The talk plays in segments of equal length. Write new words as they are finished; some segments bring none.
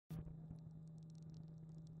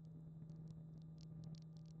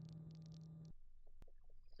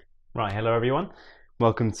Right, hello everyone.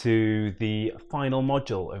 Welcome to the final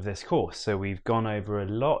module of this course. So we've gone over a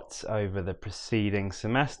lot over the preceding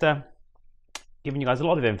semester, giving you guys a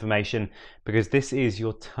lot of information because this is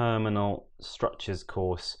your terminal structures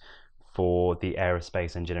course for the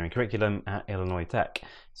aerospace engineering curriculum at Illinois Tech.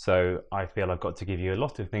 So I feel I've got to give you a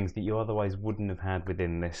lot of things that you otherwise wouldn't have had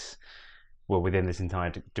within this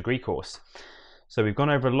entire degree course. So we've gone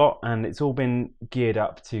over a lot and it's all been geared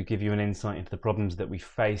up to give you an insight into the problems that we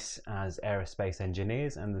face as aerospace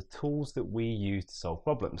engineers and the tools that we use to solve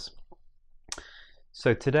problems.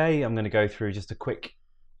 So today I'm going to go through just a quick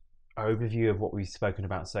overview of what we've spoken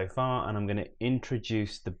about so far, and I'm going to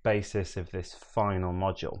introduce the basis of this final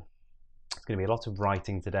module. It's going to be a lot of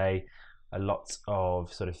writing today, a lot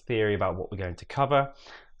of sort of theory about what we're going to cover,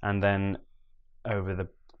 and then over the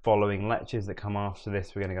following lectures that come after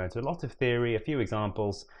this, we're going to go into a lot of theory, a few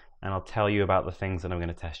examples, and I'll tell you about the things that I'm going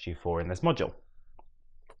to test you for in this module.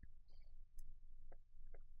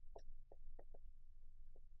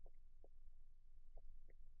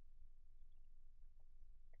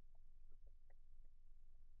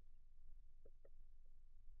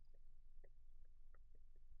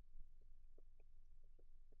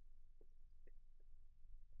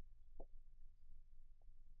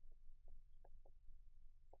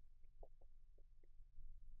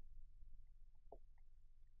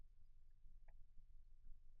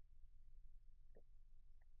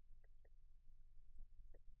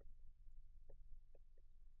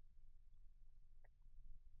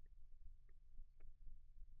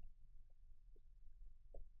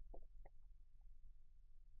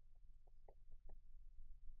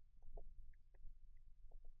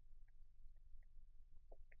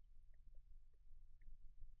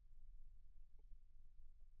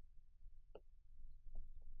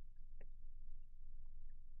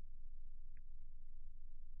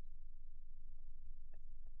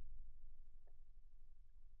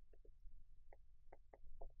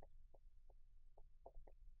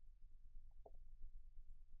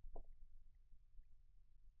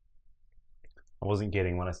 I wasn't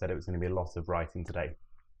kidding when I said it was going to be a lot of writing today.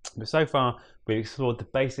 But so far, we've explored the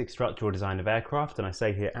basic structural design of aircraft, and I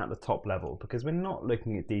say here at the top level because we're not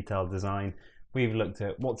looking at detailed design. We've looked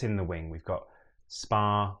at what's in the wing. We've got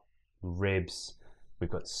spar, ribs, we've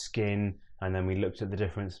got skin, and then we looked at the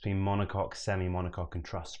difference between monocoque, semi-monocoque, and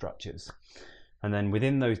truss structures. And then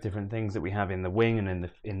within those different things that we have in the wing and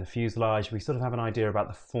in the fuselage, we sort of have an idea about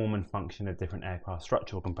the form and function of different aircraft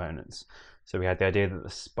structural components. So we had the idea that the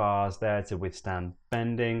spars there to withstand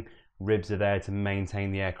bending, ribs are there to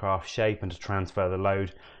maintain the aircraft shape and to transfer the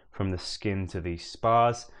load from the skin to the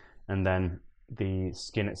spars, and then the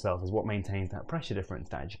skin itself is what maintains that pressure difference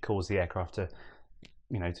that actually causes the aircraft to,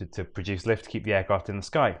 to produce lift, to keep the aircraft in the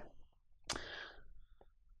sky.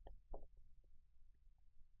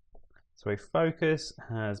 So a focus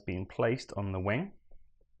has been placed on the wing.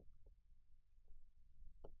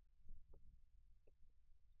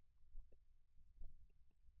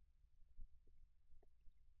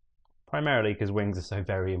 Primarily because wings are so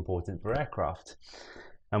very important for aircraft.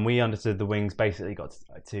 And we understood the wings basically got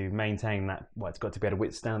to maintain that, well, it's got to be able to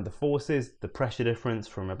withstand the forces, the pressure difference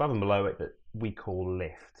from above and below it that we call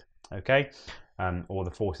lift, okay? Or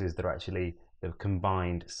the forces that are actually the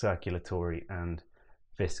combined circulatory and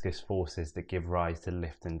viscous forces that give rise to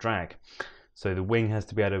lift and drag. So the wing has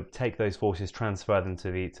to be able to take those forces, transfer them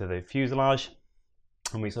to the fuselage,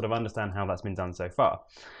 and we sort of understand how that's been done so far.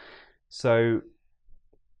 So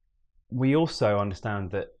we also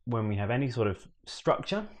understand that when we have any sort of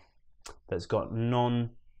structure that's got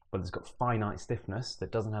finite stiffness,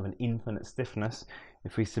 that doesn't have an infinite stiffness,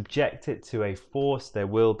 if we subject it to a force, there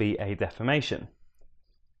will be a deformation.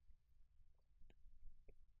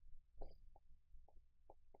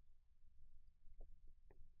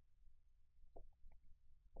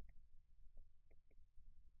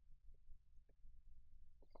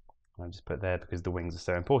 I'll just put there because the wings are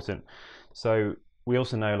so important. So we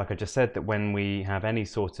also know, like I just said, that when we have any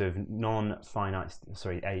sort of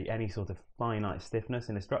any sort of finite stiffness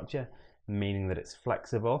in a structure, meaning that it's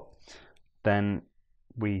flexible, then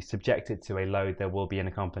we subject it to a load, there will be an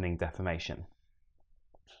accompanying deformation.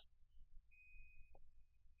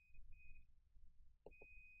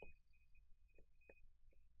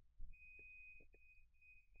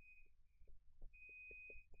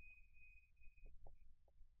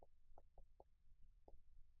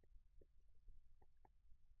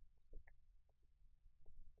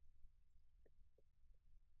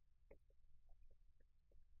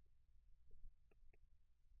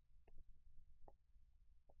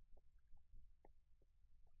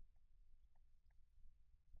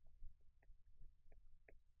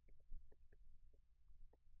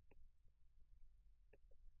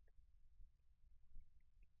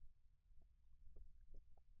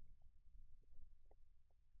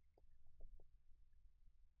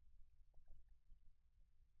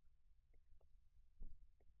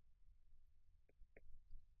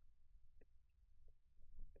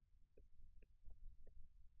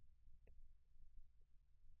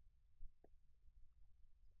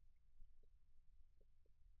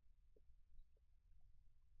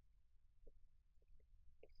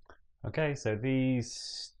 Okay, so the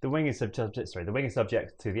wing is subject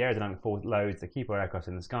to the aerodynamic force loads that keep our aircraft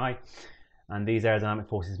in the sky, and these aerodynamic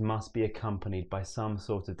forces must be accompanied by some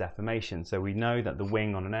sort of deformation. So we know that the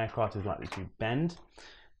wing on an aircraft is likely to bend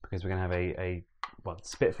because we're going to have well,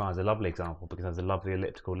 Spitfire is a lovely example because it has a lovely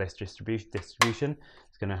elliptical lift distribution.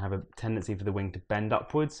 It's going to have a tendency for the wing to bend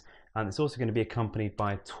upwards, and it's also going to be accompanied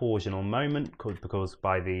by a torsional moment caused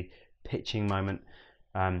by the pitching moment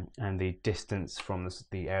and the distance from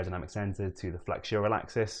the aerodynamic center to the flexural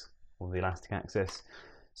axis or the elastic axis.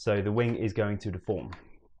 So the wing is going to deform.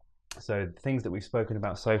 So the things that we've spoken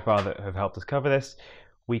about so far that have helped us cover this,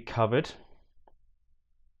 we covered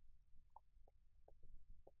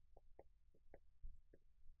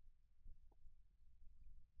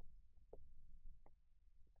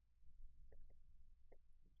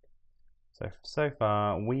so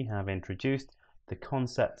far we have introduced the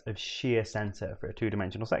concept of shear center for a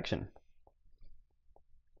two-dimensional section.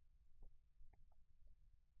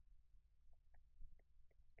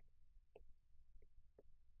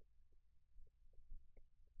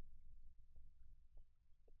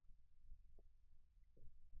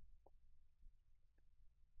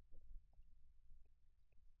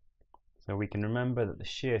 So we can remember that the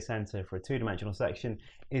shear center for a two-dimensional section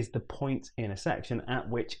is the point in a section at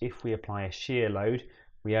which, if we apply a shear load,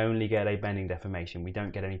 we only get a bending deformation. We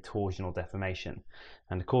don't get any torsional deformation.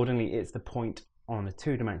 And accordingly, it's the point on a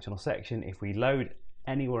two-dimensional section. If we load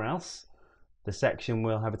anywhere else, the section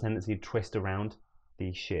will have a tendency to twist around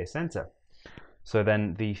the shear center. So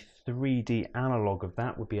then the 3D analog of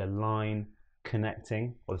that would be a line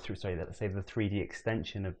connecting, or let's say the 3D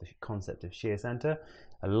extension of the concept of shear center.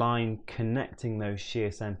 A line connecting those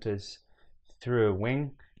shear centers through a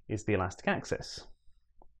wing is the elastic axis.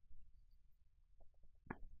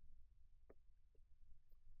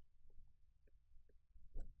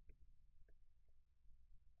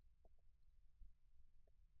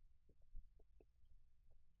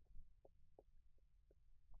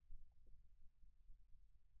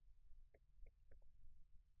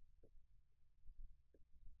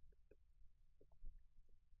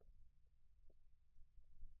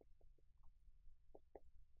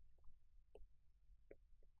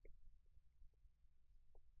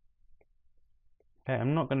 Okay,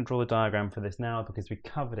 I'm not going to draw the diagram for this now because we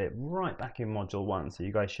covered it right back in module 1, so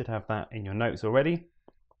you guys should have that in your notes already.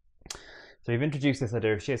 So we've introduced this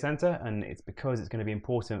idea of shear center, and it's because it's going to be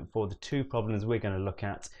important for the two problems we're going to look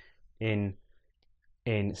at in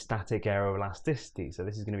static aeroelasticity. So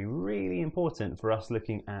this is going to be really important for us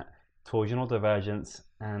looking at torsional divergence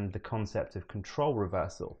and the concept of control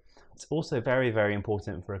reversal. It's also very, very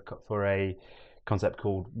important for a concept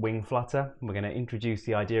called wing flutter. We're going to introduce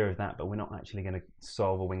the idea of that, but we're not actually going to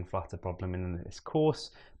solve a wing flutter problem in this course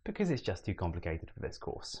because it's just too complicated for this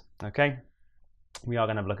course. Okay, we are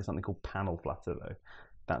going to have a look at something called panel flutter though.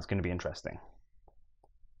 That's going to be interesting.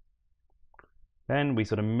 Then we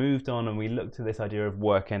sort of moved on and we looked at this idea of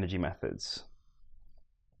work energy methods.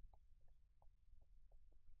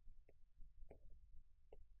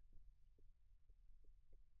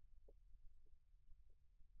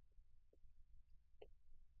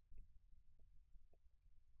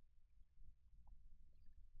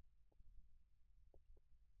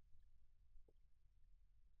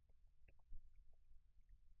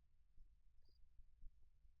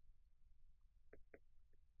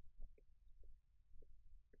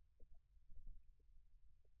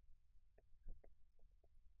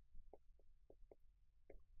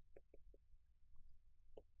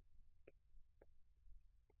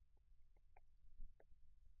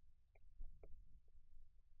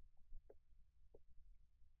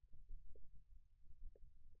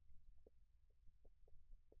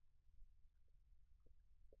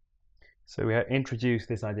 So we introduced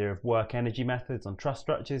this idea of work energy methods on truss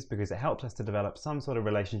structures because it helps us to develop some sort of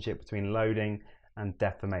relationship between loading and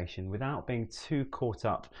deformation without being too caught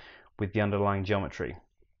up with the underlying geometry.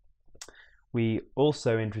 We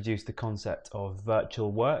also introduced the concept of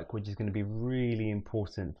virtual work, which is going to be really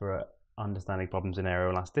important for understanding problems in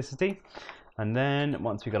aeroelasticity. And then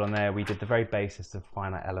once we got on there, we did the very basis of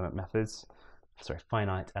finite element methods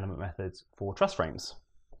for truss frames.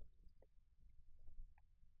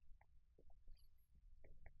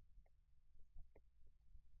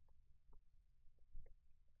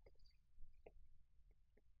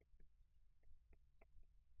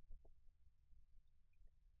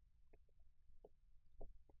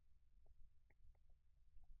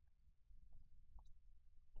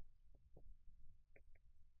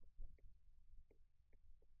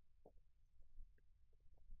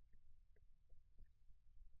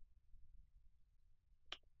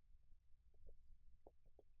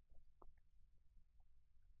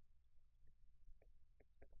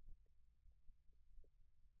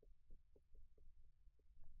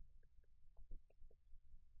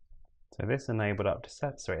 So this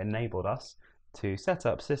enabled us to set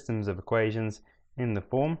up systems of equations in the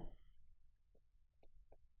form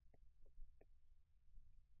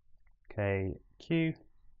KQ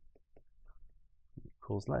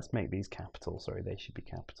equals, let's make these capital, sorry, they should be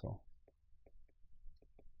capital.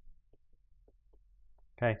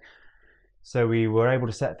 Okay, so we were able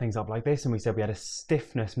to set things up like this, and we said we had a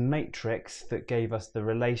stiffness matrix that gave us the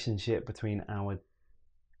relationship between our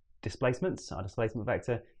displacements, our displacement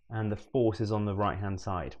vector, and the forces on the right hand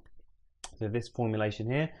side. So this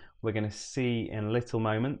formulation here, we're going to see in a little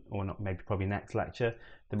moment, or not, maybe probably next lecture,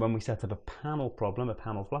 that when we set up a panel problem, a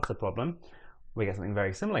panel flutter problem, we get something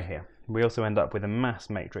very similar here. We also end up with a mass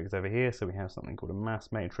matrix over here, so we have something called a mass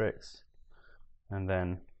matrix, and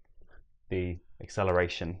then the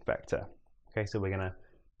acceleration vector. Okay, so we're going to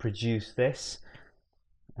produce this,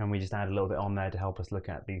 and we just add a little bit on there to help us look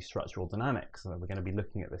at the structural dynamics. So we're going to be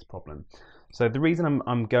looking at this problem. So the reason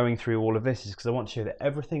I'm going through all of this is because I want to show that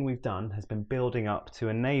everything we've done has been building up to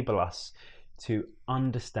enable us to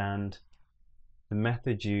understand the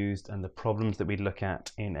methods used and the problems that we look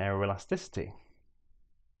at in aeroelasticity.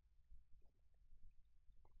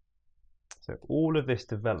 So all of this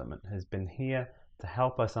development has been here to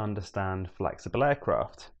help us understand flexible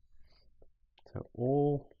aircraft. So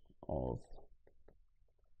all of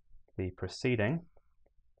the preceding,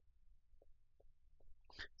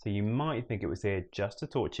 so you might think it was here just to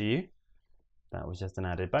torture you. That was just an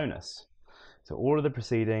added bonus. So all of the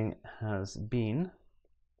preceding has been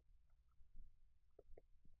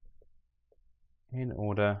in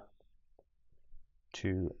order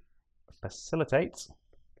to facilitate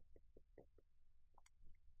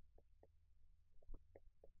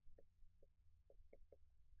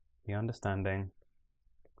the understanding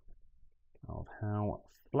of how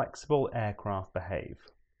flexible aircraft behave.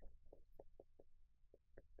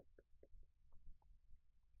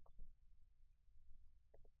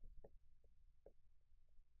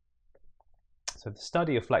 So the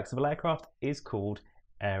study of flexible aircraft is called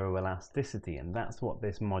aeroelasticity, and that's what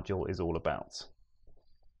this module is all about.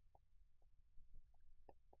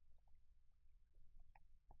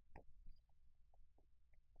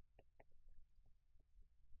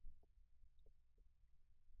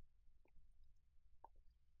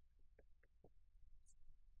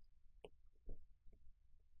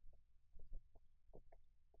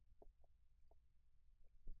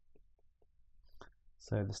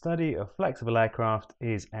 So the study of flexible aircraft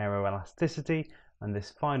is aeroelasticity, and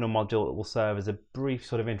this final module will serve as a brief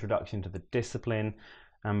sort of introduction to the discipline,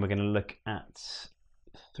 and we're going to look at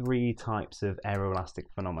 3 types of aeroelastic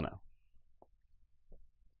phenomena.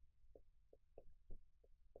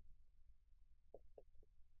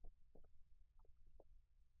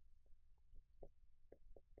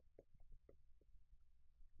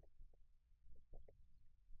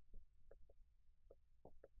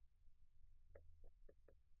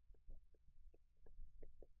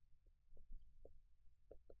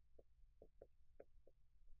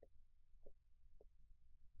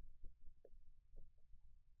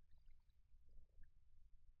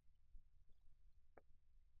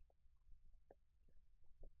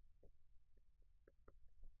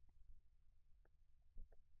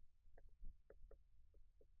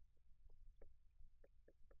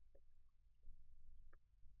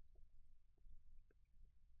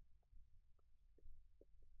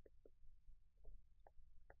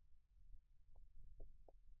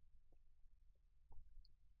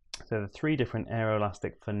 So the 3 different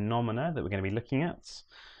aeroelastic phenomena that we're going to be looking at,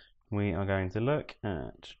 we are going to look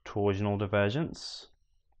at torsional divergence.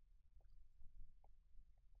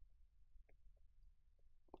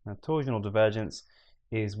 Now, torsional divergence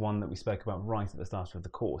is one that we spoke about right at the start of the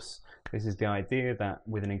course. This is the idea that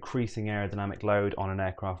with an increasing aerodynamic load on an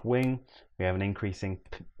aircraft wing, we have an increasing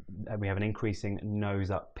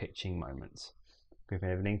nose-up pitching moment. If we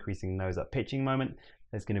have an increasing nose-up pitching moment,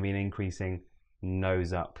 there's going to be an increasing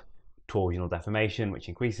nose-up torsional deformation, which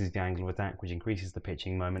increases the angle of attack, which increases the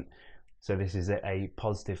pitching moment. So this is a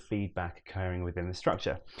positive feedback occurring within the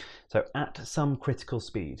structure. So at some critical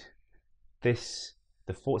speed, the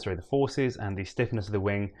forces and the stiffness of the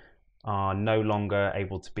wing are no longer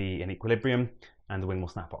able to be in equilibrium, and the wing will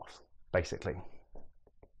snap off, basically.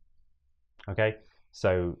 Okay,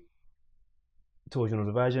 so torsional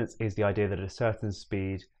divergence is the idea that at a certain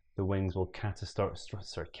speed, the wings will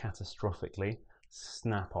catastrophically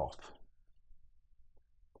snap off.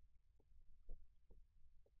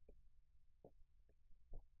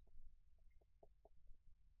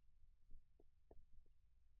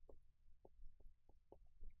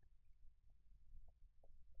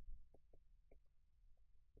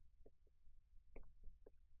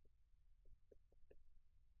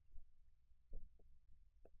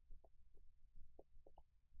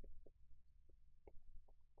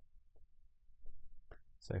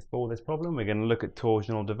 So for this problem, we're going to look at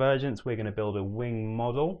torsional divergence. We're going to build a wing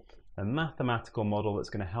model, a mathematical model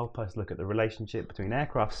that's going to help us look at the relationship between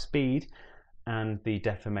aircraft speed and the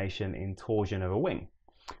deformation in torsion of a wing.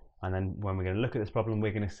 And then when we're going to look at this problem,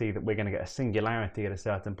 we're going to see that we're going to get a singularity at a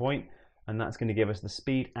certain point, and that's going to give us the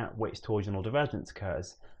speed at which torsional divergence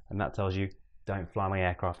occurs. And that tells you, don't fly my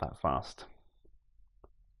aircraft that fast.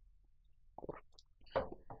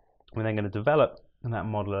 We're then going to develop that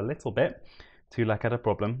model a little bit to look at a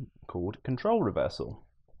problem called control reversal.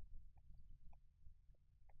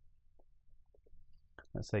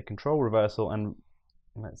 Let's say control reversal, and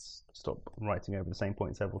let's stop writing over the same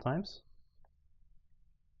point several times.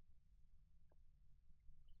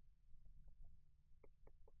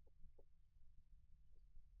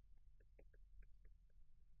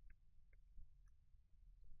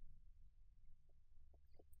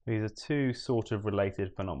 These are two sort of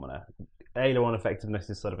related phenomena. Aileron effectiveness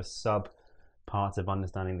is sort of a sub part of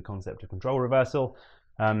understanding the concept of control reversal.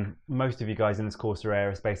 Most of you guys in this course are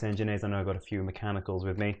aerospace engineers. I know I've got a few mechanicals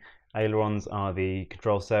with me. Ailerons are the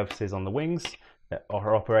control surfaces on the wings that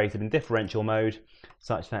are operated in differential mode,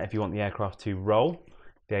 such that if you want the aircraft to roll,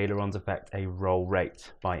 the ailerons affect a roll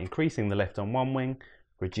rate by increasing the lift on one wing,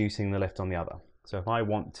 reducing the lift on the other. So if I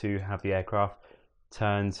want to have the aircraft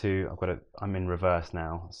turn to, I'm in reverse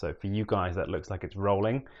now, so for you guys that looks like it's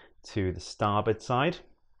rolling to the starboard side.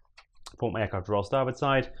 If I want my aircraft to roll starboard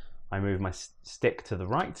side, I move my stick to the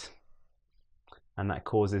right, and that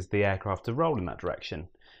causes the aircraft to roll in that direction.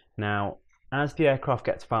 Now, as the aircraft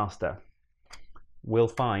gets faster, we'll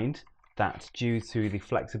find that due to the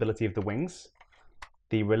flexibility of the wings,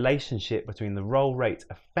 the relationship between the roll rate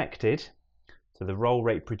affected, so the roll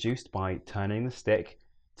rate produced by turning the stick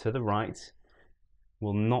to the right,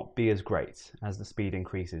 will not be as great as the speed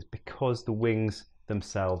increases because the wings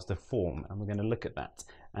themselves deform, and we're going to look at that.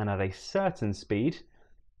 And at a certain speed,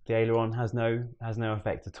 the aileron has no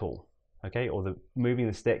effect at all. Okay, or moving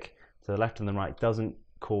the stick to the left and the right doesn't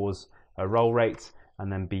cause a roll rate,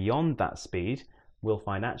 and then beyond that speed, we'll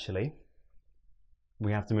find actually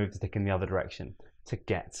we have to move the stick in the other direction to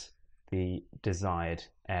get the desired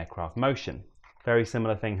aircraft motion. Very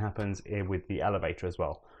similar thing happens here with the elevator as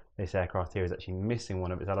well. This aircraft here is actually missing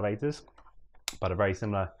one of its elevators, but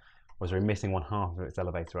missing one half of its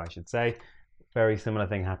elevator, I should say. Very similar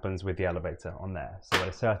thing happens with the elevator on there. So at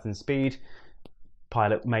a certain speed,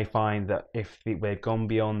 pilot may find that if they've gone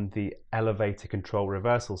beyond the elevator control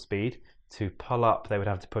reversal speed, to pull up, they would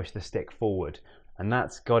have to push the stick forward. And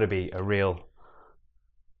that's got to be a real,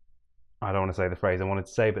 I don't want to say the phrase I wanted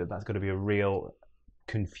to say, but that's got to be a real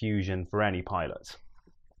confusion for any pilot.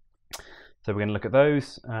 So we're going to look at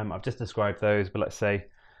those. I've just described those, but let's say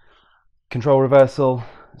control reversal,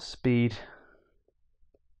 speed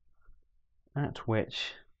at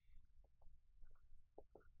which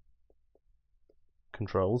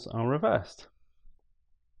controls are reversed.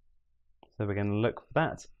 So we're going to look for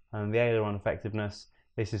that, and the aileron effectiveness,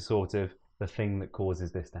 this is sort of the thing that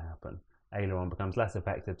causes this to happen. Aileron becomes less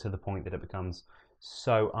effective to the point that it becomes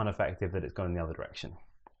so ineffective that it's gone in the other direction.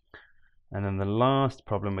 And then the last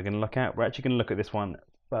problem we're going to look at, we're actually going to look at this one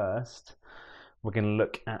first. We're going to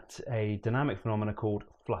look at a dynamic phenomena called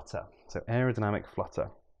flutter. So aerodynamic flutter.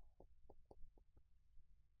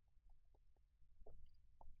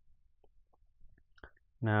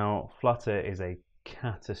 Now, flutter is a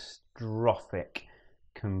catastrophic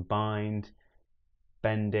combined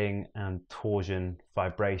bending and torsion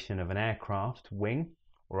vibration of an aircraft wing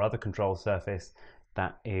or other control surface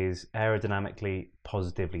that is aerodynamically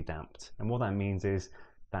positively damped. And what that means is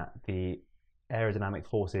that the aerodynamic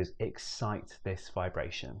forces excite this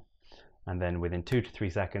vibration, and then within 2 to 3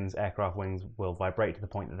 seconds aircraft wings will vibrate to the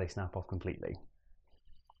point that they snap off completely.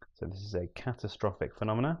 So this is a catastrophic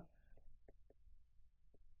phenomena.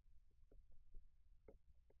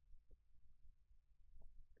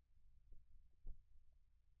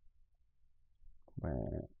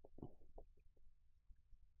 Where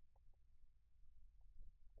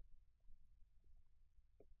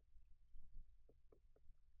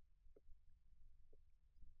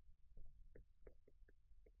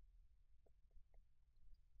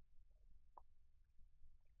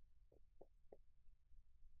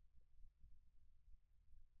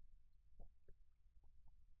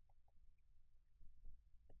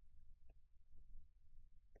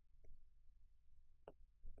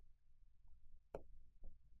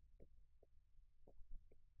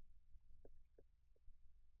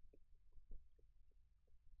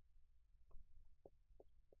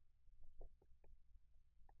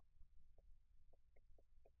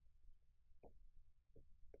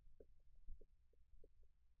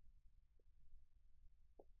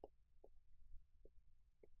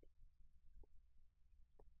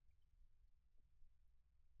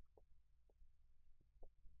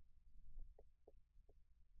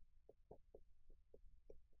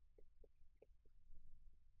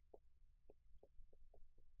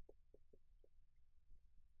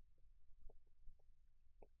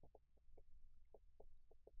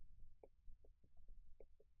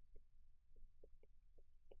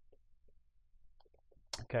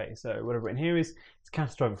Okay, so what I've written here is it's a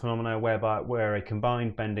catastrophic phenomena where a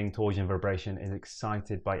combined bending, torsion, vibration is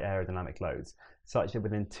excited by aerodynamic loads, such that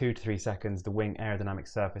within 2 to 3 seconds the wing aerodynamic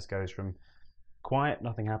surface goes from quiet,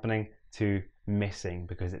 nothing happening, to missing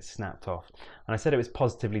because it's snapped off. And I said it was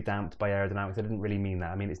positively damped by aerodynamics. I didn't really mean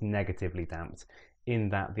that. I mean it's negatively damped in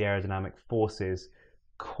that the aerodynamic forces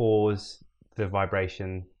cause the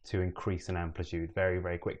vibration to increase in amplitude very,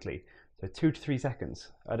 very quickly. So 2 to 3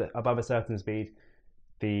 seconds above a certain speed,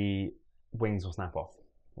 the wings will snap off,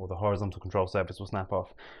 or the horizontal control surface will snap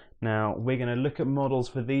off. Now we're going to look at models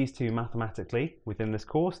for these two mathematically within this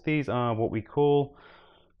course. These are what we call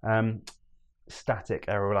static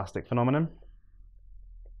aeroelastic phenomenon.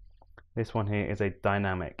 This one here is a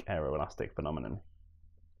dynamic aeroelastic phenomenon.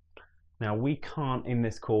 Now we can't in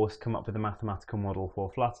this course come up with a mathematical model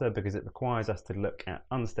for flutter because it requires us to look at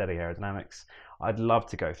unsteady aerodynamics. I'd love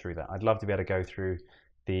to go through that. I'd love to be able to go through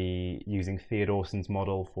using Theodorson's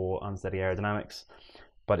model for unsteady aerodynamics,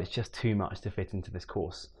 but it's just too much to fit into this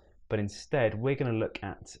course. But instead we're going to look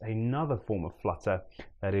at another form of flutter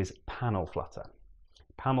that is panel flutter.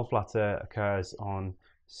 Panel flutter occurs on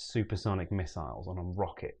supersonic missiles, on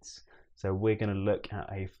rockets. So we're going to look at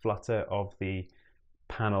a flutter of the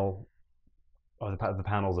panel, or the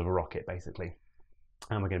panels of a rocket basically.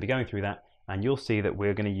 And we're going to be going through that, and you'll see that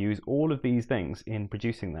we're going to use all of these things in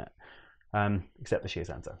producing that, except the shear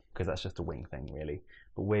center, because that's just a wing thing really.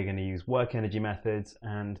 But we're going to use work energy methods,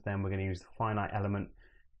 and then we're going to use the finite element,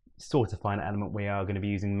 sort of finite element. We are going to be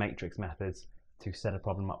using matrix methods to set a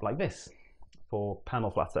problem up like this for panel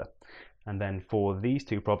flutter. And then for these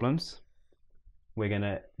two problems, we're going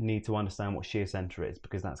to need to understand what shear center is,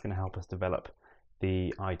 because that's going to help us develop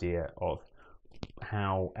the idea of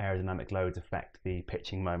how aerodynamic loads affect the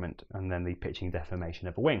pitching moment and then the pitching deformation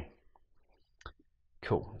of a wing.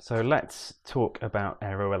 Cool, so let's talk about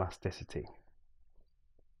aeroelasticity.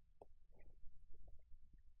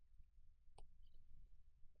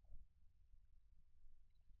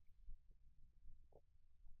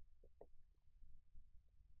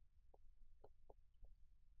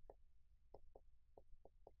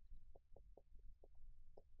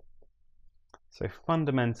 So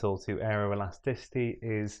fundamental to aeroelasticity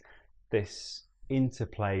is this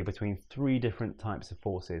interplay between three different types of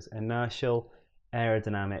forces: inertial,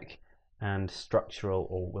 aerodynamic, and structural,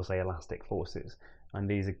 or we'll say elastic forces. And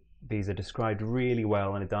these are described really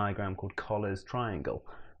well in a diagram called Coller's triangle.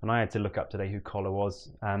 And I had to look up today who Coller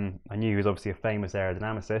was. I knew he was obviously a famous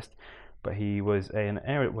aerodynamicist, but he was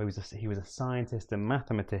he was a scientist and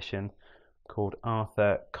mathematician called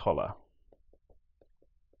Arthur Coller.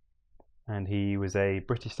 And he was a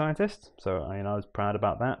British scientist, so I was proud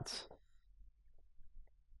about that.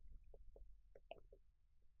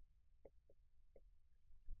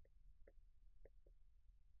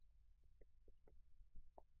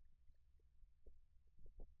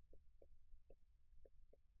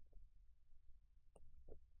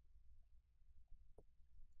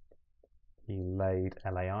 He laid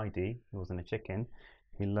LAID, he wasn't a chicken.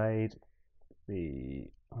 He laid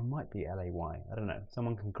it might be LAY, I don't know.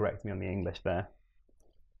 Someone can correct me on the English there.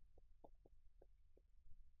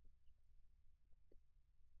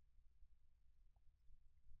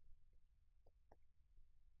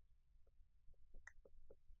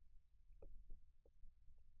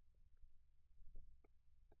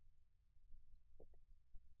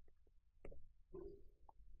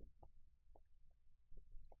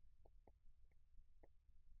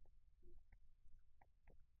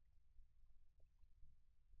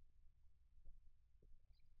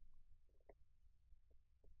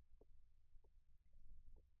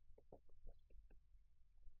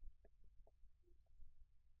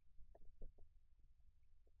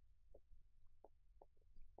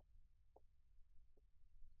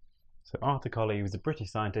 So Arthur Colley was a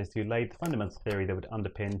British scientist who laid the fundamental theory that would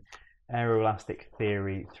underpin aeroelastic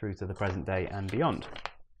theory through to the present day and beyond.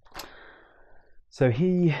 So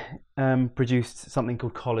he produced something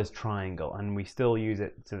called Coller's triangle, and we still use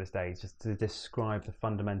it to this day just to describe the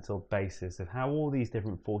fundamental basis of how all these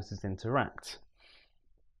different forces interact.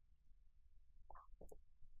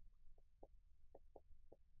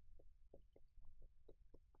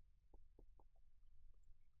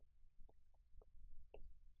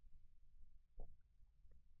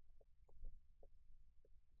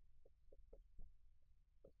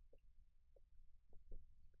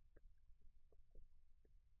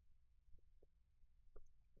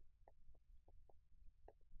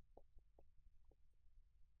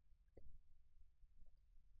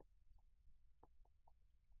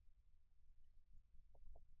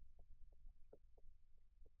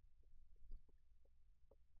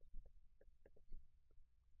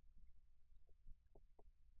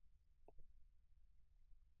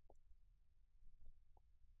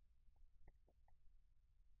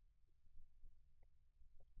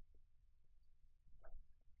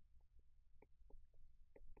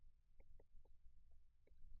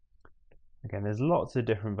 Again, there's lots of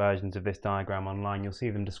different versions of this diagram online. You'll see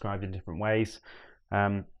them described in different ways.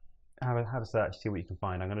 Have a search, see what you can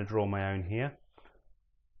find. I'm going to draw my own here.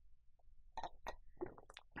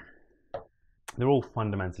 They're all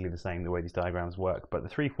fundamentally the same, the way these diagrams work, but the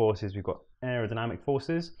three forces, we've got aerodynamic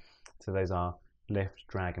forces, so those are lift,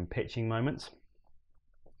 drag and pitching moments.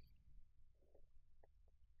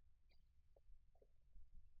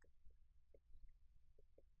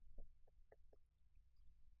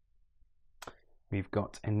 We've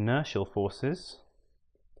got inertial forces,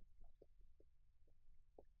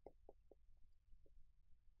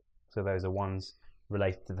 so those are ones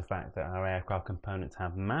related to the fact that our aircraft components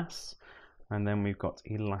have mass. And then we've got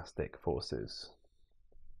elastic forces.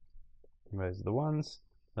 Those are the ones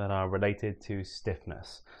that are related to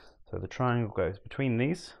stiffness. So the triangle goes between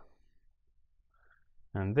these,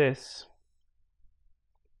 and this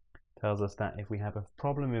tells us that if we have a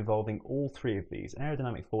problem involving all three of these,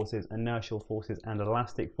 aerodynamic forces, inertial forces and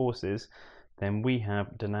elastic forces, then we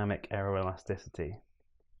have dynamic aeroelasticity.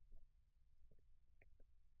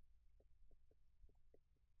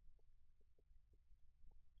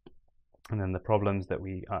 And then the problems that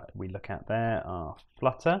we look at there are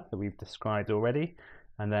flutter, that we've described already,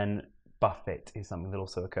 and then buffet is something that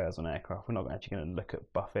also occurs on aircraft. We're not actually going to look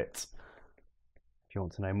at buffet. If you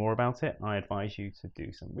want to know more about it, I advise you to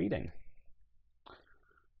do some reading.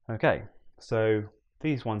 Okay, so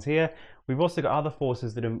these ones here. We've also got other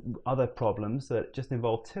forces that are other problems that just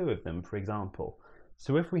involve two of them, for example.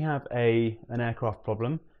 So if we have an aircraft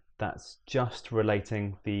problem that's just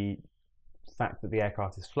relating the fact that the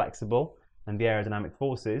aircraft is flexible and the aerodynamic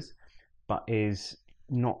forces, but is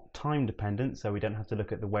not time dependent, so we don't have to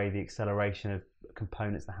look at the way the acceleration of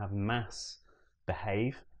components that have mass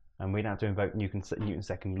behave, and we don't have to invoke Newton's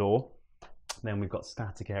second law, then we've got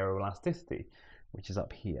static aeroelasticity, which is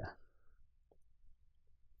up here.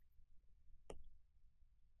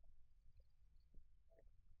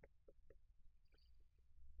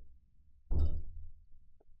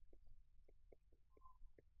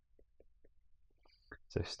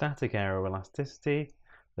 So static aeroelasticity,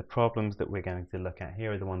 the problems that we're going to look at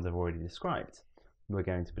here are the ones I've already described. We're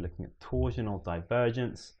going to be looking at torsional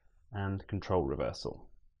divergence and control reversal.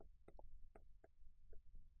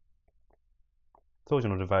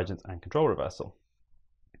 Torsional divergence and control reversal.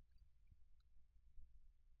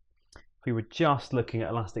 If we were just looking at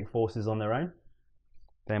elastic forces on their own,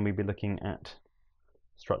 then we'd be looking at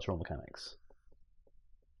structural mechanics.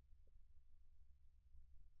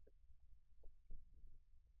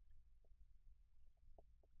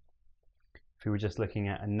 If we were just looking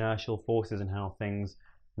at inertial forces and how things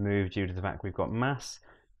move due to the fact we've got mass,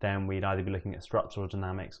 then we'd either be looking at structural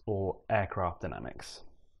dynamics or aircraft dynamics.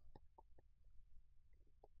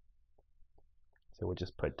 So we'll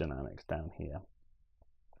just put dynamics down here.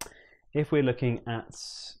 If we're looking at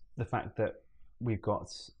the fact that we've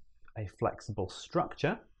got a flexible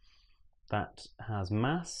structure that has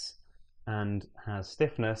mass and has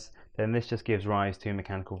stiffness, then this just gives rise to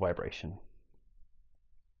mechanical vibration.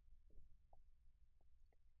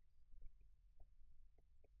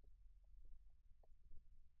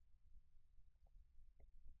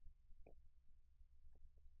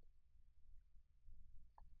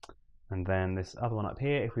 And then this other one up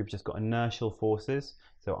here, if we've just got inertial forces,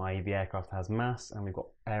 so i.e. the aircraft has mass and we've got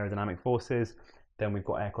aerodynamic forces, then we've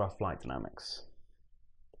got aircraft flight dynamics.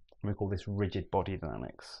 And we call this rigid body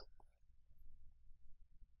dynamics.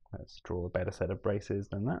 Let's draw a better set of braces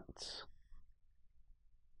than that.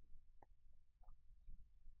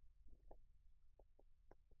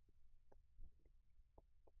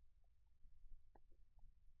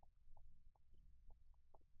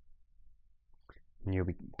 And you'll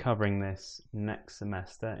be covering this next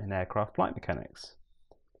semester in aircraft flight mechanics.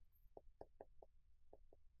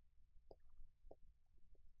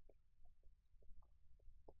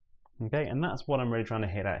 Okay, and that's what I'm really trying to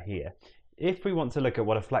hit at here. If we want to look at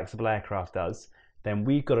what a flexible aircraft does, then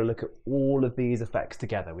we've got to look at all of these effects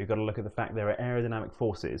together. We've got to look at the fact there are aerodynamic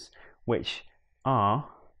forces which are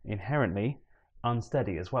inherently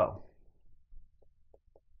unsteady as well.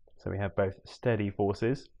 So we have both steady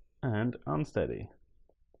forces and unsteady.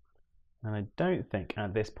 And I don't think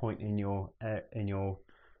at this point in your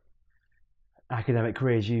academic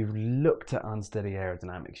careers you've looked at unsteady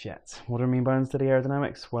aerodynamics yet. What do I mean by unsteady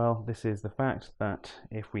aerodynamics? Well, this is the fact that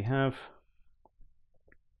if we have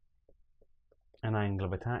an angle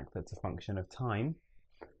of attack that's a function of time,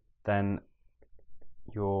 then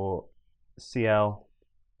your CL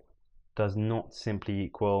does not simply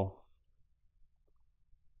equal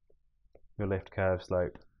your lift curve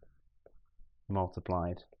slope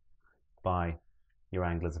multiplied by your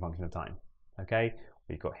angle as a function of time. Okay,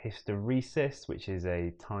 We've got hysteresis, which is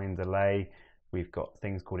a time delay. We've got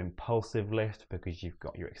things called impulsive lift because you've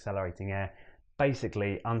got your accelerating air.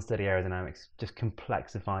 Basically, unsteady aerodynamics just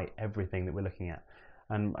complexify everything that we're looking at.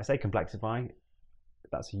 And I say complexify,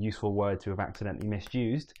 that's a useful word to have accidentally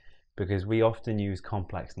misused because we often use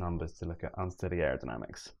complex numbers to look at unsteady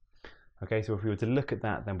aerodynamics. Okay, so if we were to look at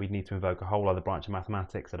that, then we'd need to invoke a whole other branch of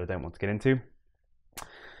mathematics that I don't want to get into.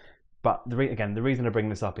 But again, the reason I bring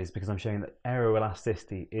this up is because I'm showing that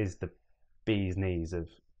aeroelasticity is the bee's knees of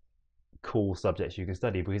cool subjects you can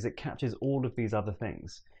study because it captures all of these other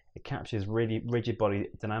things. It captures really rigid body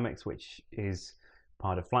dynamics, which is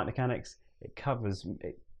part of flight mechanics. It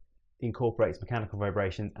incorporates mechanical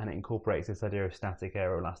vibrations, and it incorporates this idea of static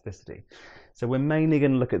aeroelasticity. So we're mainly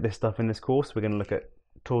going to look at this stuff in this course. We're going to look at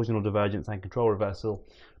torsional divergence and control reversal,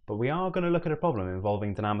 but we are going to look at a problem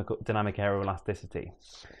involving dynamic aeroelasticity.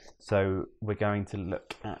 So we're going to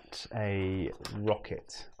look at a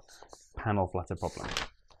rocket panel flutter problem.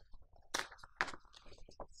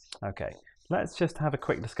 Okay, let's just have a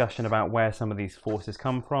quick discussion about where some of these forces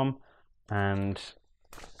come from and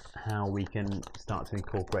how we can start to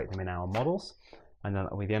incorporate them in our models. And then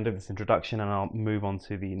that'll be the end of this introduction, and I'll move on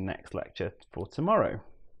to the next lecture for tomorrow.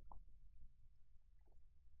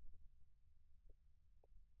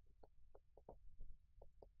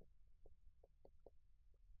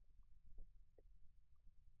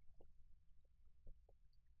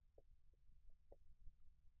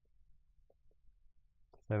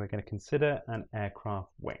 So we're going to consider an aircraft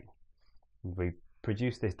wing. We've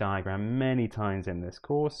produced this diagram many times in this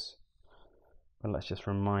course, but let's just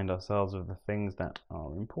remind ourselves of the things that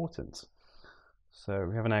are important. So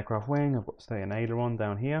we have an aircraft wing. I've got, say, an aileron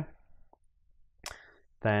down here.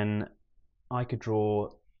 Then I could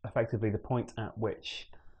draw effectively the point at which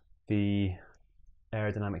the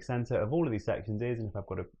aerodynamic center of all of these sections is, and if I've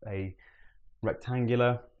got a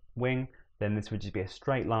rectangular wing, then this would just be a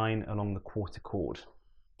straight line along the quarter chord.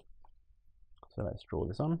 So let's draw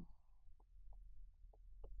this on.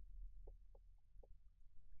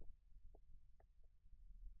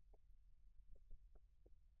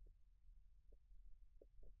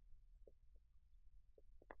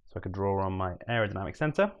 So I could draw on my aerodynamic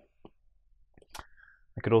center.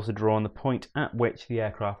 I could also draw on the point at which the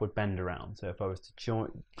aircraft would bend around. So if I was to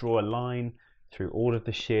draw a line through all of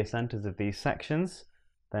the shear centers of these sections,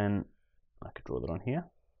 then I could draw that on here.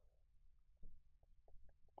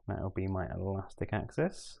 That will be my elastic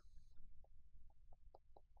axis.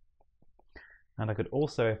 And I could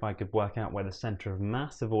also, if I could work out where the center of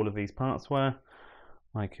mass of all of these parts were,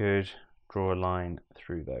 I could draw a line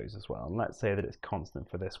through those as well. And let's say that it's constant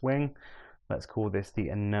for this wing. Let's call this the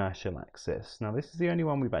inertial axis. Now this is the only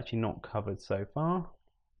one we've actually not covered so far.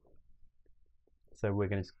 So we're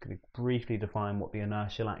going to briefly define what the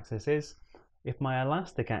inertial axis is. If my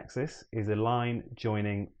elastic axis is a line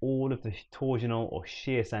joining all of the torsional or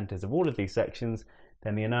shear centers of all of these sections,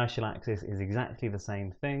 then the inertial axis is exactly the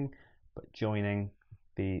same thing, but joining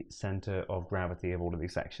the center of gravity of all of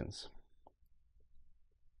these sections.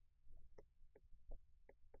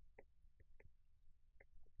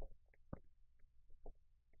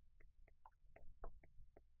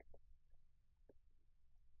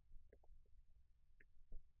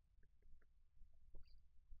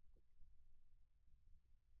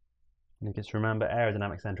 And just remember,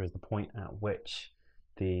 aerodynamic center is the point at which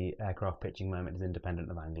the aircraft pitching moment is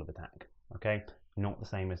independent of angle of attack. Okay, not the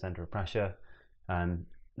same as center of pressure.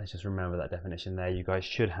 Let's just remember that definition there. You guys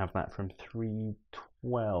should have that from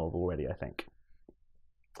 312 already, I think.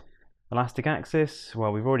 Elastic axis,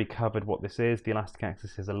 well, we've already covered what this is. The elastic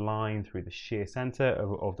axis is a line through the shear center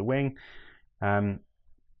of the wing. For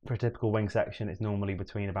a typical wing section, it's normally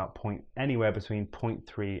anywhere between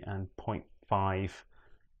 0.3 and 0.5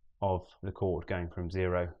 of the chord, going from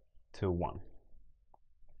 0 to 1.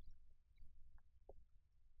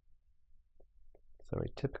 So a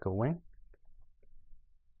typical wing.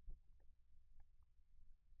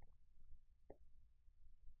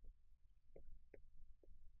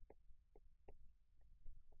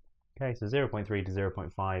 Okay, so 0.3 to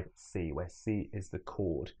 0.5 C, where C is the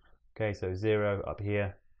chord. Okay, so 0 up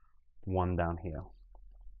here, 1 down here.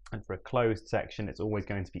 And for a closed section, it's always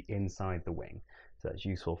going to be inside the wing. So that's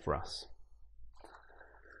useful for us.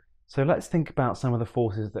 So let's think about some of the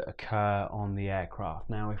forces that occur on the aircraft.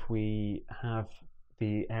 Now, if we have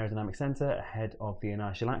the aerodynamic center ahead of the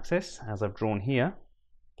inertial axis, as I've drawn here,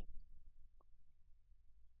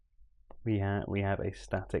 we have a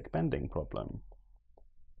static bending problem.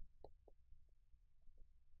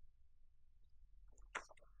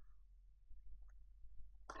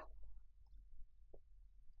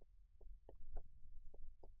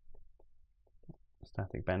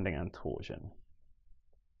 static bending and torsion.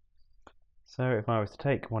 So if I was to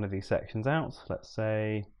take one of these sections out, let's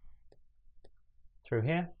say through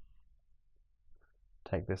here,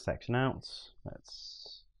 take this section out,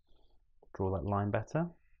 let's draw that line better.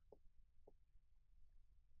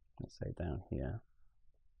 Let's say down here.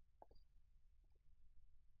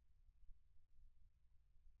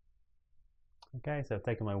 Okay, so I've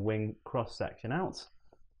taken my wing cross section out.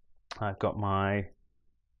 I've got my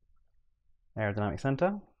aerodynamic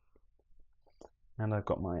center, and I've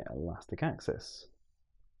got my elastic axis.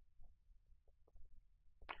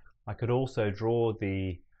 I could also draw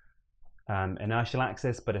the inertial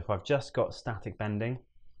axis, but if I've just got static bending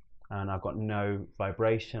and I've got no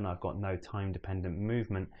vibration, I've got no time dependent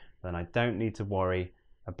movement, then I don't need to worry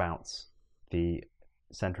about the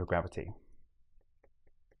center of gravity.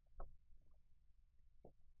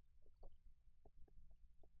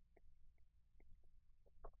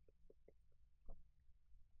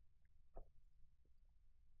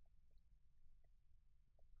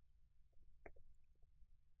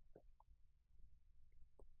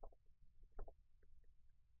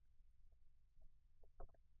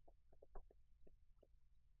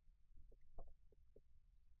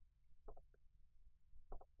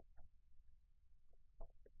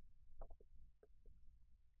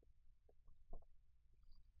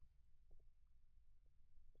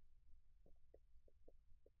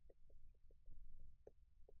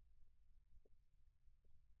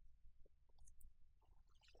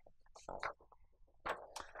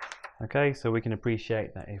 Okay, so we can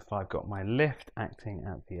appreciate that if I've got my lift acting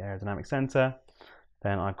at the aerodynamic center,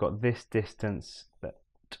 then I've got this distance that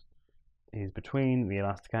is between the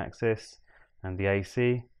elastic axis and the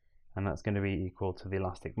AC, and that's going to be equal to the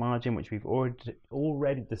elastic margin, which we've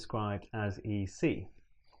already described as EC.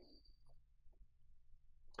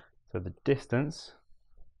 So the distance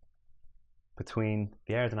between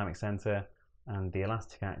the aerodynamic center and the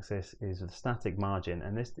elastic axis is the static margin,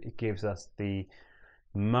 and this gives us the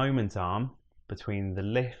moment arm between the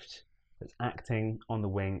lift that's acting on the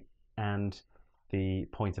wing and the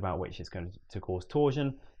point about which it's going to cause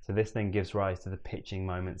torsion. So this then gives rise to the pitching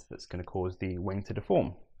moment that's going to cause the wing to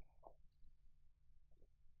deform.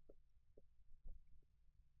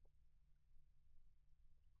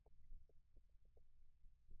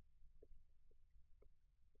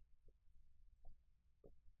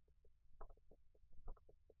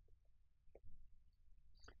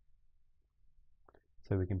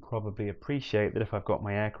 So we can probably appreciate that if I've got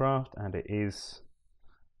my aircraft and it is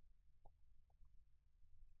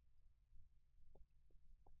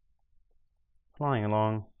flying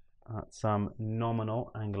along at some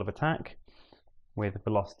nominal angle of attack with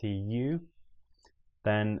velocity u,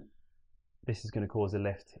 then this is going to cause a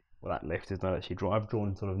lift. Well, that lift is not actually drawn. I've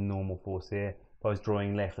drawn sort of normal force here. If I was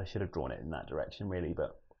drawing lift, I should have drawn it in that direction really,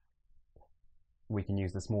 but we can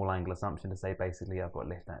use the small angle assumption to say basically I've got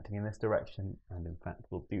lift acting in this direction, and in fact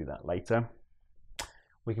we'll do that later.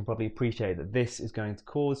 We can probably appreciate that this is going to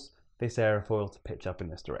cause this aerofoil to pitch up in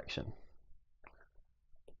this direction.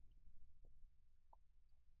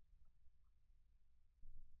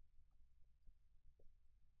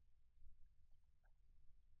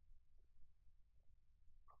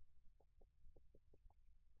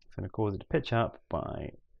 It's going to cause it to pitch up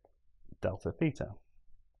by delta theta.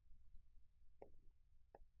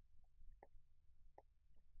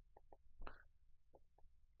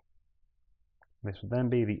 This would then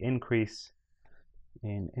be the increase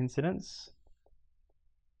in incidence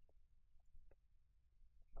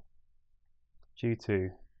due to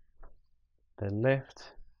the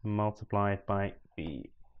lift multiplied by the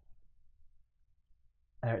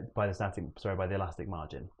elastic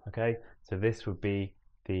margin. Okay, so this would be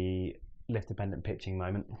the lift dependent pitching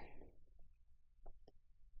moment.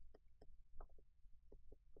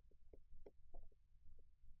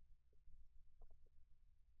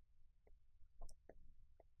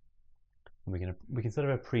 We can sort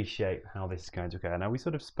of appreciate how this is going to occur. Now, we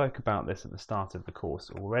sort of spoke about this at the start of the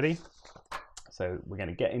course already, so we're going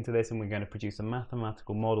to get into this and we're going to produce a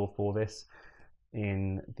mathematical model for this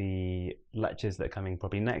in the lectures that are coming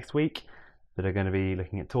probably next week, that are going to be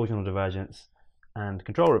looking at torsional divergence and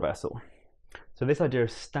control reversal. So this idea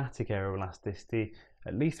of static aeroelasticity,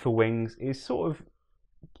 at least for wings, is sort of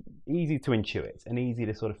easy to intuit and easy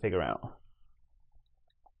to sort of figure out.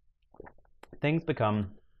 Things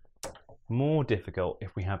become more difficult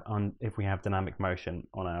if we have dynamic motion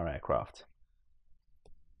on our aircraft.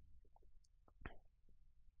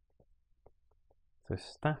 So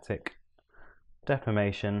static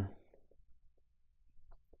deformation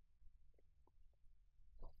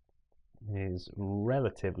is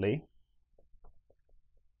relatively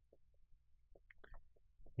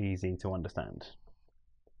easy to understand.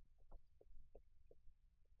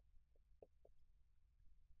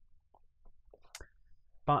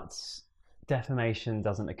 But deformation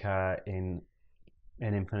doesn't occur in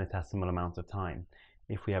an infinitesimal amount of time.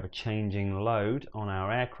 If we have a changing load on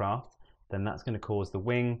our aircraft, then that's going to cause the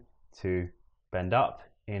wing to bend up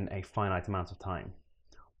in a finite amount of time,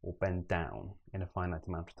 or bend down in a finite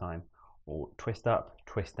amount of time, or twist up,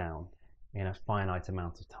 twist down in a finite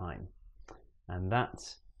amount of time. And that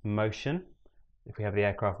motion, if we have the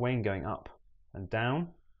aircraft wing going up and down,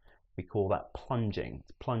 we call that plunging.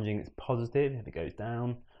 It's plunging, it's positive if it goes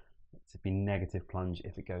down, it's be negative plunge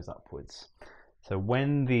if it goes upwards. So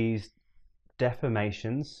when these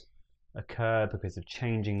deformations occur because of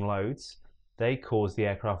changing loads, they cause the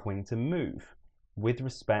aircraft wing to move with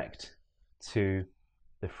respect to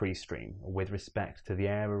the free stream, or with respect to the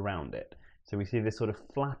air around it. So we see this sort of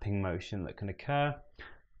flapping motion that can occur.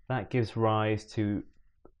 That gives rise to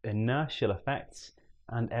inertial effects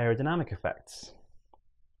and aerodynamic effects.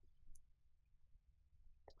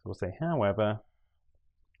 So we'll say, however,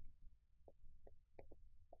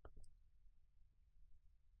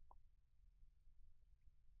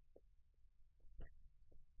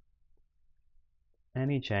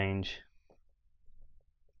 any change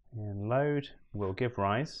in load will give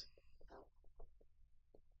rise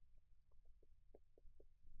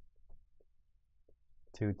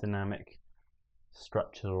to dynamic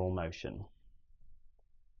structural motion.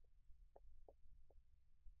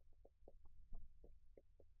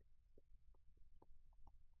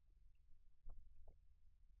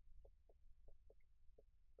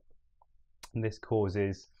 And this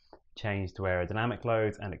causes change to aerodynamic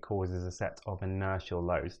loads, and it causes a set of inertial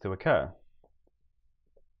loads to occur.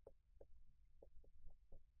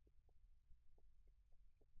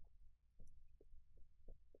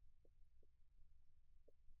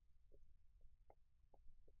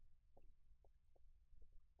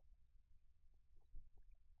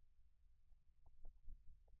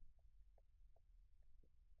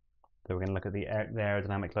 So we're going to look at the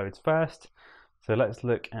aerodynamic loads first. So let's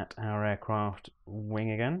look at our aircraft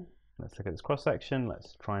wing again. Let's look at this cross section.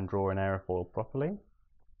 Let's try and draw an aerofoil properly.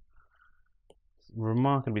 It's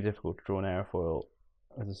remarkably difficult to draw an aerofoil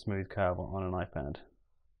as a smooth curve on an iPad.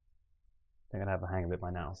 I'm going to have a hang of it by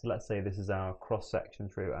now. So let's say this is our cross section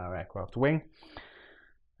through our aircraft wing,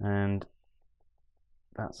 and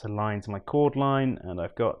that's aligned to my chord line, and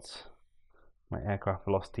I've got my aircraft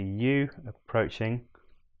velocity u approaching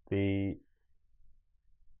the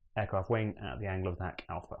aircraft wing at the angle of attack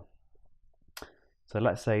alpha. So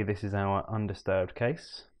let's say this is our undisturbed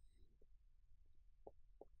case.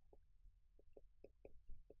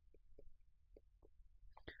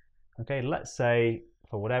 Okay, let's say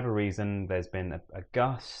for whatever reason there's been a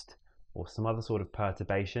gust or some other sort of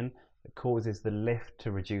perturbation that causes the lift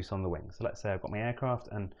to reduce on the wing. So let's say I've got my aircraft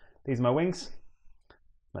and these are my wings.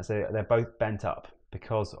 Let's say they're both bent up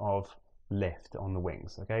because of lift on the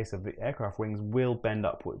wings. Okay, so the aircraft wings will bend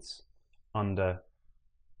upwards under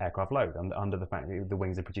aircraft load, under the fact that the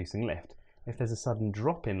wings are producing lift. If there's a sudden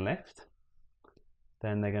drop in lift,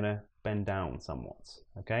 then they're going to bend down somewhat,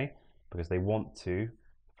 okay, because they want to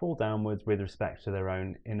fall downwards with respect to their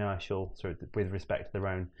own inertial, with respect to their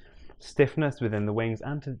own stiffness within the wings,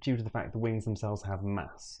 and due to the fact the wings themselves have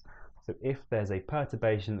mass. So if there's a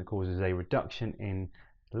perturbation that causes a reduction in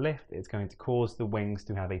lift, it's going to cause the wings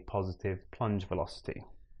to have a positive plunge velocity.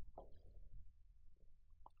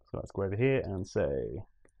 So let's go over here and say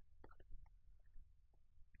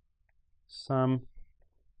some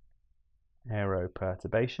aero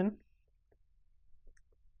perturbation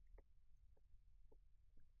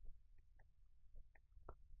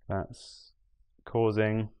that's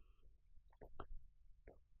causing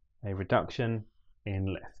a reduction in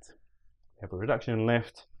lift. We have a reduction in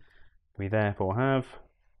lift, we therefore have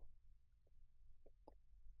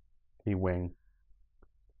the wing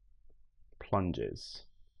plunges.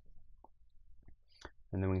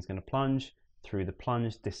 And the wing's going to plunge through the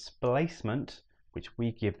plunge displacement, which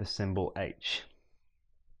we give the symbol h.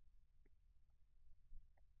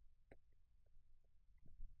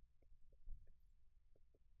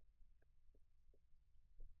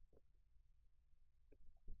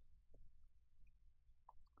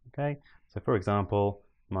 Okay, so for example,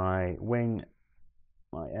 my wing,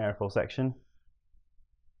 my airfoil section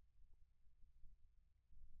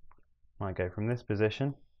might go from this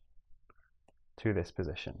position to this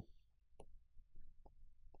position.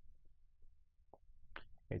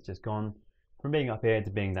 It's just gone from being up here to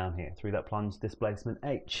being down here through that plunge displacement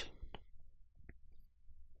h.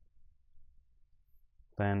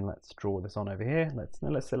 Then let's draw this on over here.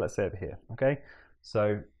 Let's say over here. Okay,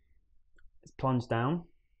 so it's plunged down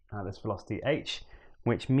at this velocity h,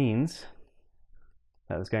 which means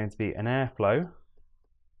that there's going to be an airflow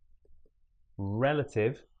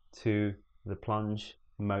relative to the plunge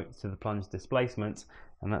displacement,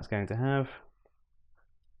 and that's going to have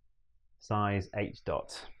size h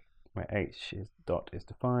dot, where dot is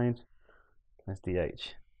defined as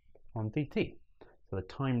dh on dt. So the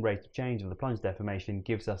time rate of change of the plunge deformation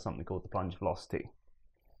gives us something called the plunge velocity.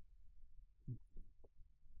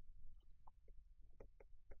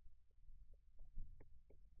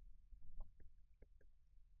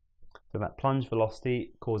 So that plunge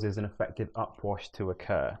velocity causes an effective upwash to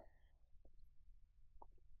occur.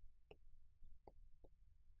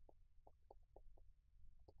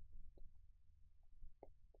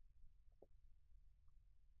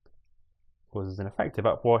 Causes an effective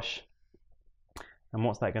upwash. And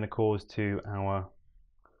what's that going to cause to our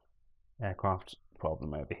aircraft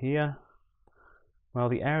problem over here? Well,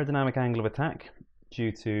 the aerodynamic angle of attack,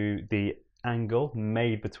 due to the angle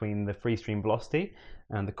made between the free stream velocity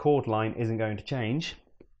and the chord line, isn't going to change,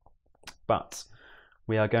 but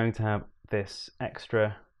we are going to have this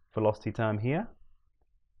extra velocity term here.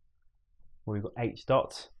 We've got h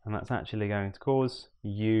dot, and that's actually going to cause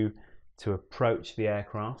u to approach the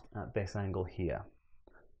aircraft at this angle here.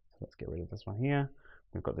 So let's get rid of this one here.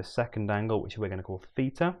 We've got this second angle, which we're going to call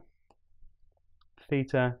theta.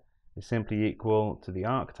 Theta is simply equal to the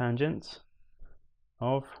arctangent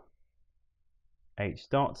of h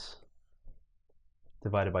dot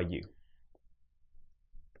divided by u,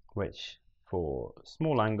 which for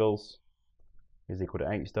small angles is equal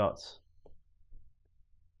to h dot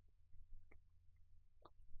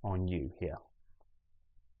on u here.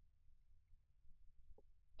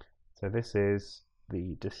 So this is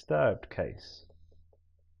the disturbed case.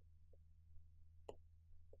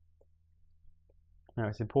 Now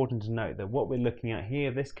it's important to note that what we're looking at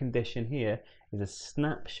here, this condition here, is a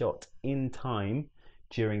snapshot in time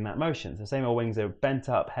during that motion. So say my wings are bent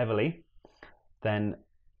up heavily, then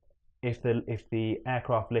if the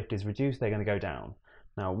aircraft lift is reduced, they're going to go down.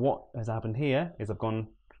 Now what has happened here is I've gone,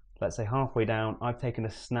 let's say halfway down, I've taken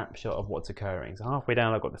a snapshot of what's occurring. So halfway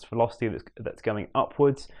down I've got this velocity that's going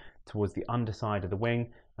upwards towards the underside of the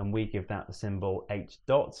wing, and we give that the symbol h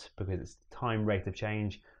dot because it's the time rate of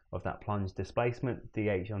change of that plunge displacement,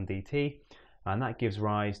 dh on dt, and that gives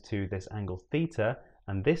rise to this angle theta,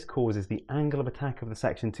 and this causes the angle of attack of the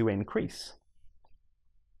section to increase.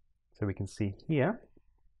 So we can see here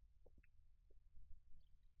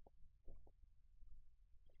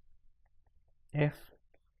if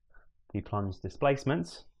the plunge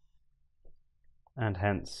displacement, and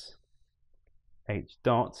hence h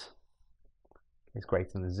dot, is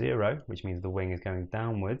greater than 0, which means the wing is going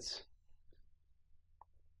downwards,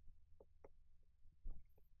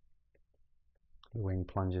 the wing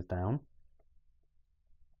plunges down.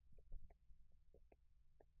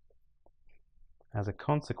 As a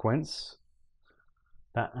consequence,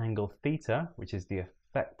 that angle theta, which is the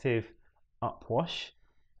effective upwash,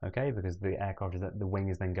 okay, because the aircraft is the wing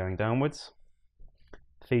is then going downwards,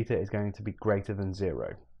 theta is going to be greater than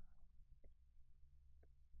 0.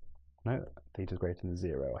 No, theta is greater than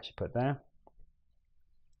 0, I should put there.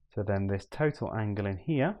 So then this total angle in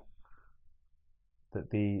here that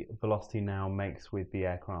the velocity now makes with the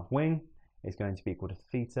aircraft wing is going to be equal to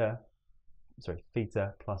theta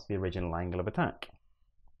plus the original angle of attack.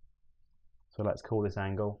 So let's call this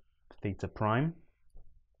angle theta prime.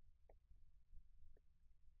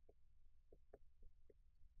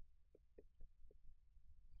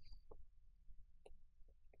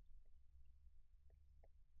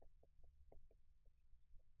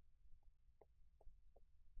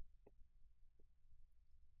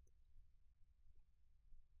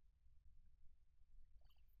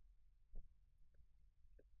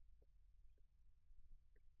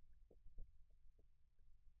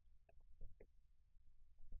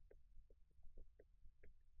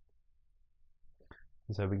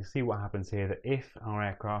 And so we can see what happens here, that if our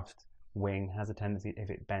aircraft wing has a tendency, if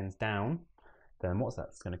it bends down, then what's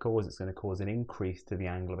that's going to cause? It's going to cause an increase to the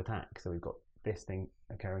angle of attack. So we've got this thing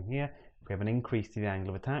occurring here. If we have an increase to the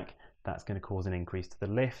angle of attack, that's going to cause an increase to the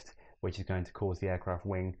lift, which is going to cause the aircraft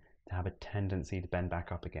wing to have a tendency to bend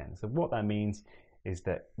back up again. So what that means is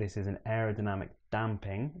that this is an aerodynamic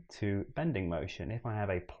damping to bending motion. If I have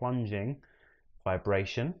a plunging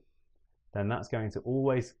vibration, then that's going to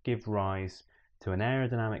always give rise to an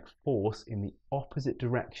aerodynamic force in the opposite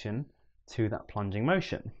direction to that plunging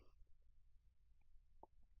motion.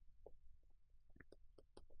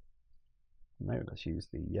 No, let's use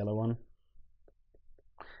the yellow one.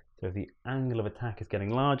 So if the angle of attack is getting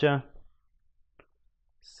larger,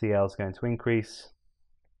 CL is going to increase,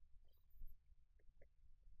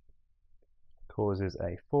 causes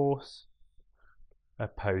a force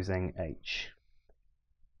opposing H.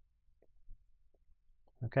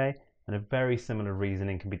 Okay, and a very similar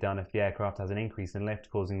reasoning can be done if the aircraft has an increase in lift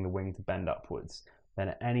causing the wing to bend upwards. Then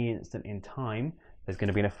at any instant in time, there's going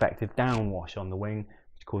to be an effective downwash on the wing,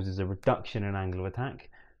 which causes a reduction in angle of attack,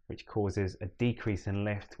 which causes a decrease in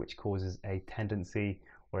lift, which causes a tendency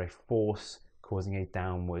or a force causing a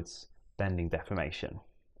downwards bending deformation.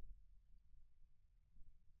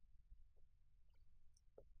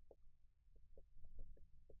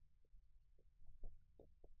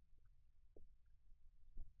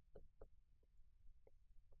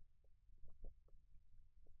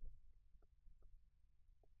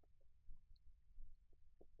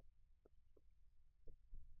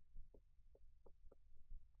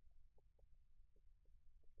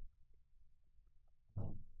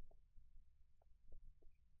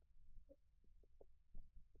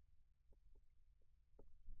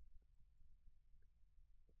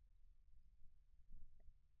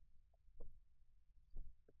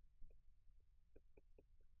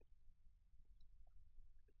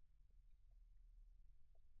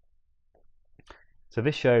 So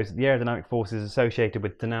this shows that the aerodynamic forces associated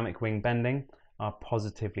with dynamic wing bending are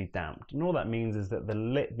positively damped. And all that means is that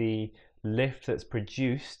the lift that's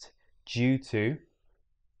produced due to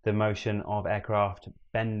the motion of aircraft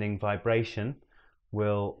bending vibration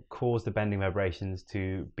will cause the bending vibrations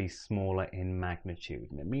to be smaller in magnitude.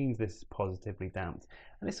 And it means this is positively damped.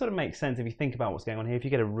 And this sort of makes sense if you think about what's going on here. If you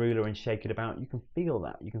get a ruler and shake it about, you can feel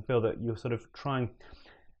that. You can feel that you're sort of trying.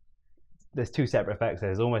 There's two separate effects.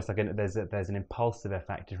 There's almost like there's an impulsive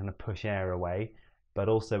effect. You're trying to push air away, but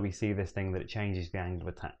also we see this thing that it changes the angle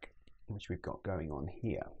of attack, which we've got going on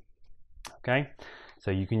here. Okay,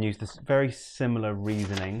 so you can use this very similar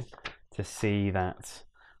reasoning to see that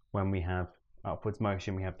when we have upwards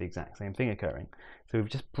motion, we have the exact same thing occurring. So we've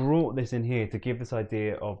just brought this in here to give this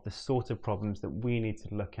idea of the sort of problems that we need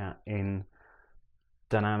to look at in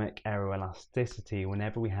dynamic aeroelasticity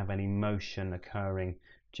whenever we have any motion occurring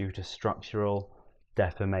due to structural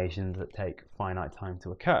deformations that take finite time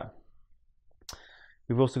to occur.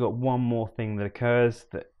 We've also got one more thing that occurs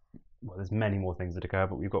that, well, there's many more things that occur,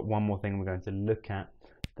 but we've got one more thing we're going to look at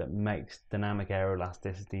that makes dynamic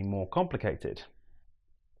aeroelasticity more complicated.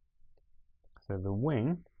 So the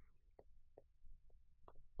wing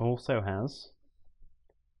also has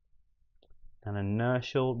an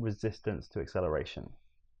inertial resistance to acceleration.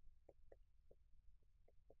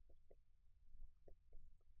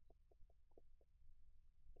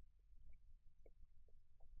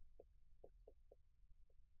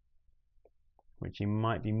 Which you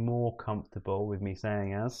might be more comfortable with me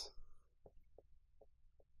saying as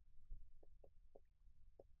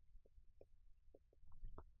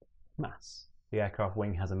mass. The aircraft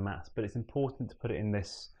wing has a mass, but it's important to put it in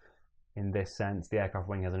this sense. The aircraft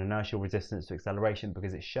wing has an inertial resistance to acceleration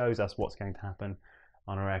because it shows us what's going to happen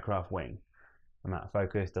on our aircraft wing. The amount of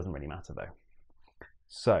focus doesn't really matter though.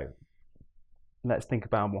 So let's think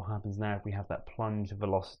about what happens now if we have that plunge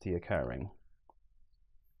velocity occurring.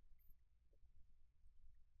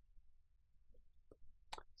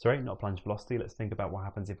 Sorry, not plunge velocity. Let's think about what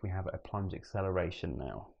happens if we have a plunge acceleration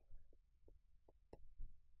now.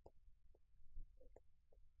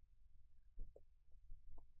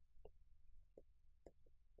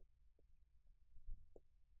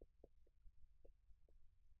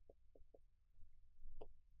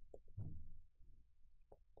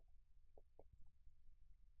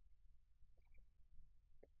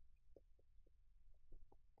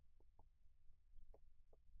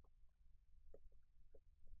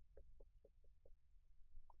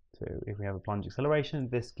 So if we have a plunge acceleration,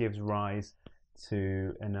 this gives rise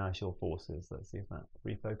to inertial forces. Let's see if that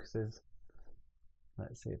refocuses.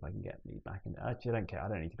 Let's see if I can get me back in. Actually, I don't care. I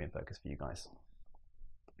don't need to be in focus for you guys.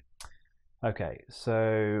 Okay,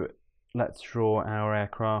 so let's draw our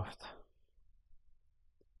aircraft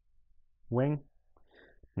wing.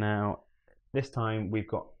 Now, this time we've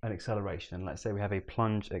got an acceleration. Let's say we have a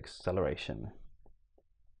plunge acceleration.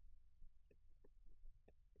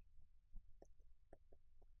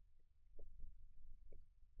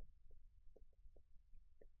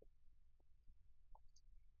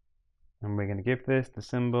 And we're going to give this the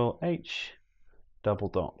symbol H double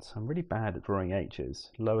dots. I'm really bad at drawing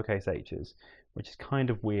H's, lowercase h's, which is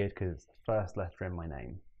kind of weird because it's the first letter in my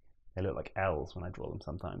name. They look like L's when I draw them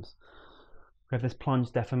sometimes. We have this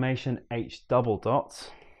plunge deformation H double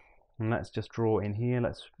dots. And let's just draw in here.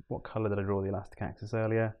 What color did I draw the elastic axis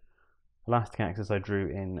earlier? Elastic axis I drew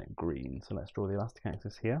in green. So let's draw the elastic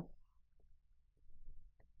axis here.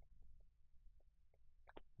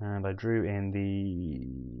 And I drew in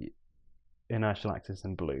the inertial axis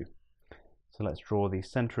in blue. So let's draw the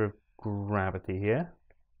center of gravity here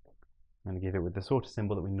and give it with the sort of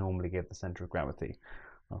symbol that we normally give the center of gravity.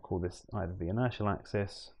 I'll call this either the inertial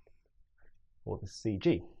axis or the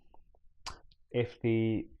CG. If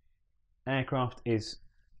the aircraft is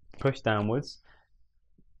pushed downwards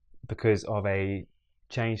because of a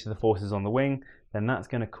change to the forces on the wing, then that's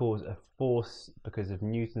going to cause a force because of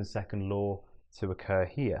Newton's second law to occur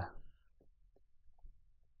here.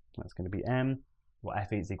 That's going to be M, well,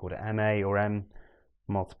 F is equal to ma or m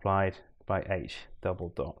multiplied by h double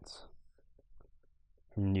dot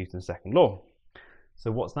from Newton's second law.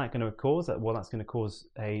 So what's that going to cause? Well, that's going to cause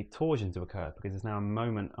a torsion to occur because there's now a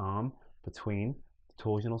moment arm between the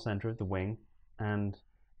torsional center of the wing and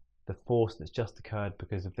the force that's just occurred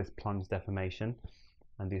because of this plunge deformation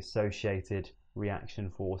and the associated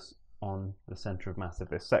reaction force on the center of mass of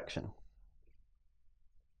this section.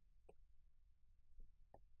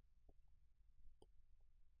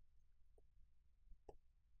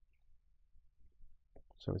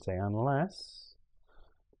 So we say unless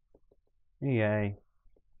EA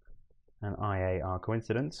and IA are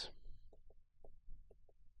coincidence,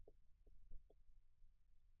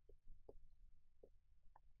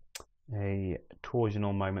 a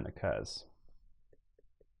torsional moment occurs.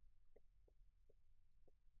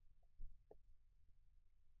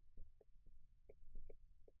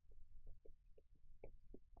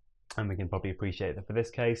 And we can probably appreciate that for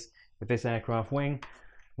this case, if this aircraft wing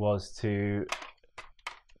was to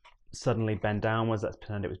suddenly bend downwards, let's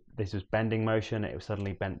pretend this was bending motion, it was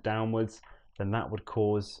suddenly bent downwards, then that would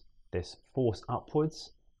cause this force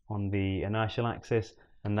upwards on the inertial axis,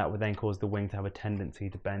 and that would then cause the wing to have a tendency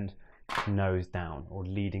to bend nose down or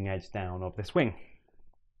leading edge down of this wing.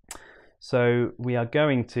 So we are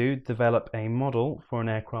going to develop a model for an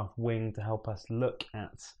aircraft wing to help us look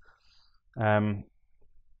at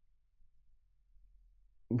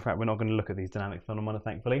in fact, we're not going to look at these dynamic phenomena,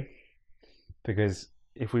 thankfully, because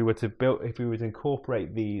if we were to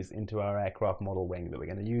incorporate these into our aircraft model wing that we're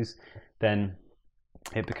going to use, then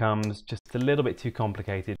it becomes just a little bit too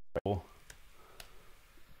complicated for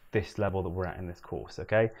this level that we're at in this course,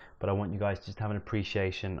 okay? But I want you guys to just have an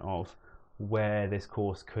appreciation of where this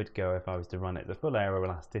course could go if I was to run it, the full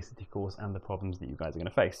aeroelasticity course, and the problems that you guys are going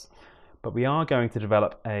to face. But we are going to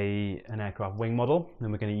develop an aircraft wing model,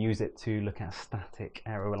 and we're going to use it to look at static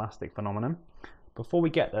aeroelastic phenomenon. Before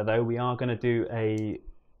we get there though, we are going to do a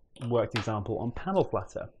worked example on panel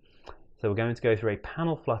flutter. So we're going to go through a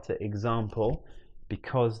panel flutter example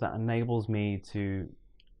because that enables me to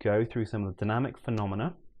go through some of the dynamic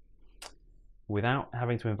phenomena without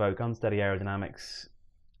having to invoke unsteady aerodynamics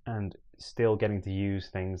and still getting to use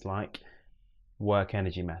things like work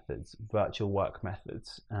energy methods, virtual work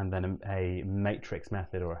methods, and then a matrix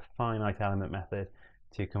method or a finite element method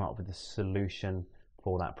to come up with a solution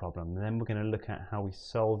for that problem. And then we're going to look at how we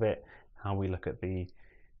solve it, how we look at the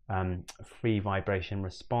free vibration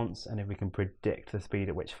response, and if we can predict the speed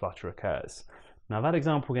at which flutter occurs. Now that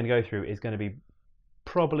example we're going to go through is going to be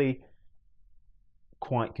probably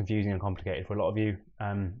quite confusing and complicated for a lot of you.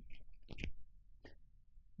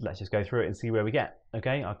 Let's just go through it and see where we get.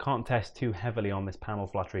 Okay, I can't test too heavily on this panel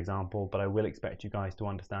flutter example, but I will expect you guys to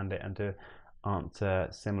understand it and to answer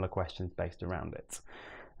similar questions based around it.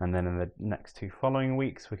 And then in the next two following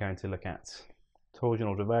weeks, we're going to look at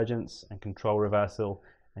torsional divergence and control reversal,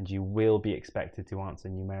 and you will be expected to answer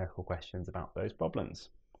numerical questions about those problems.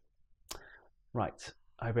 Right,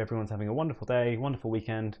 I hope everyone's having a wonderful day, wonderful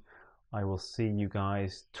weekend. I will see you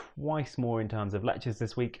guys twice more in terms of lectures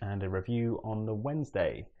this week and a review on the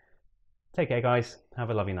Wednesday. Take care guys, have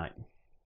a lovely night.